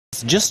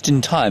Just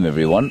in time,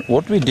 everyone.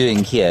 What we're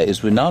doing here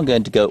is we're now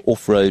going to go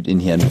off-road in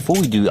here. And before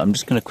we do, I'm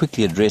just going to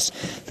quickly address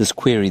this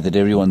query that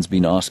everyone's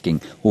been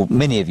asking, or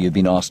many of you have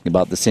been asking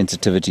about the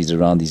sensitivities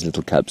around these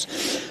little cubs.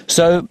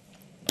 So,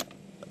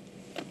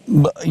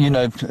 you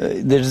know,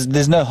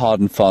 there's no hard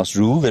and fast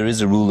rule. There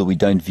is a rule that we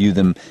don't view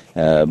them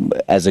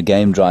as a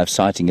game drive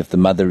sighting if the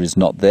mother is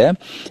not there.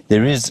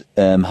 There is,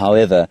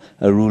 however,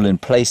 a rule in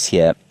place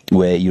here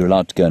where you're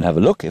allowed to go and have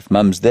a look. If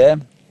mum's there,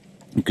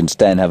 you can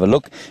stay and have a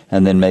look,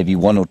 and then maybe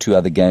one or two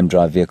other game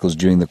drive vehicles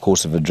during the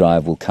course of a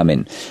drive will come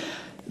in.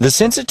 The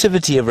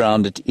sensitivity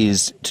around it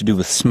is to do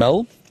with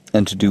smell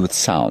and to do with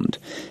sound.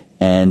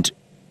 And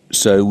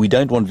so we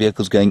don't want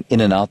vehicles going in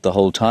and out the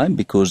whole time,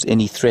 because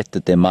any threat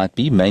that there might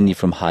be, mainly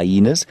from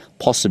hyenas,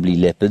 possibly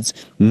leopards,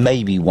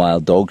 maybe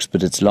wild dogs,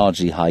 but it's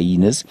largely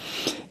hyenas.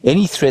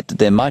 Any threat that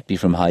there might be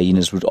from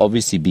hyenas would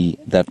obviously be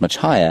that much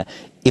higher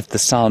if the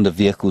sound of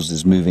vehicles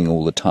is moving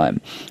all the time.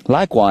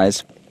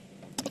 Likewise,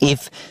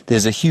 if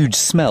there's a huge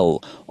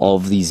smell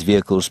of these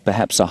vehicles,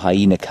 perhaps a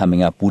hyena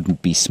coming up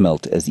wouldn't be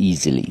smelt as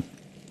easily.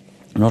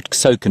 I'm not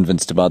so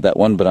convinced about that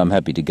one, but I'm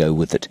happy to go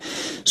with it.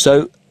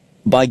 So,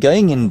 by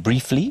going in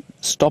briefly,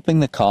 stopping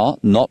the car,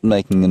 not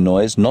making a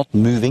noise, not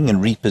moving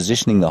and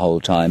repositioning the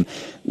whole time,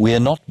 we are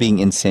not being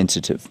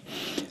insensitive.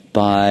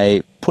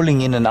 By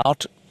pulling in and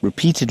out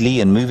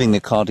repeatedly and moving the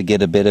car to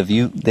get a better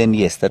view, then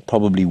yes, that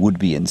probably would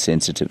be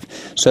insensitive.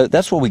 So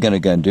that's what we're going to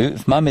go and do.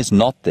 If mum is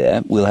not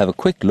there, we'll have a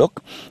quick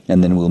look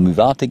and then we'll move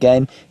out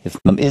again. If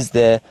mum is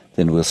there,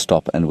 then we'll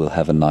stop and we'll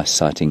have a nice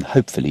sighting,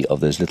 hopefully, of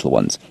those little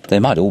ones. They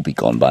might all be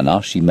gone by now.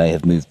 She may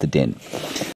have moved the den.